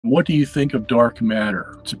What do you think of dark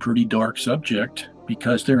matter? It's a pretty dark subject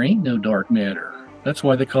because there ain't no dark matter. That's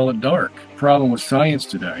why they call it dark. Problem with science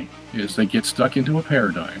today is they get stuck into a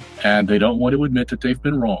paradigm and they don't want to admit that they've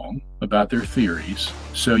been wrong about their theories.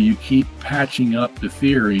 So you keep patching up the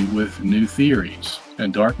theory with new theories.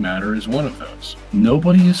 And dark matter is one of those.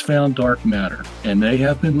 Nobody has found dark matter, and they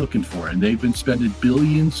have been looking for it. And they've been spending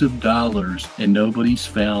billions of dollars, and nobody's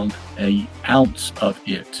found an ounce of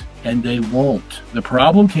it. And they won't. The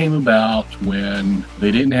problem came about when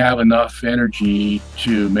they didn't have enough energy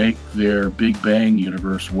to make their Big Bang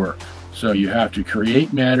universe work. So you have to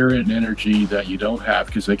create matter and energy that you don't have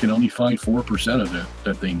because they can only find 4% of it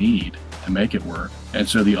that they need to make it work. And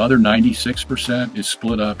so the other 96% is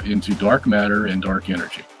split up into dark matter and dark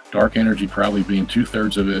energy. Dark energy probably being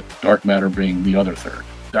 2/3 of it, dark matter being the other third.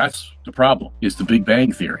 That's the problem, is the Big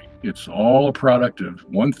Bang theory. It's all a product of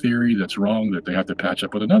one theory that's wrong that they have to patch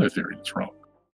up with another theory that's wrong.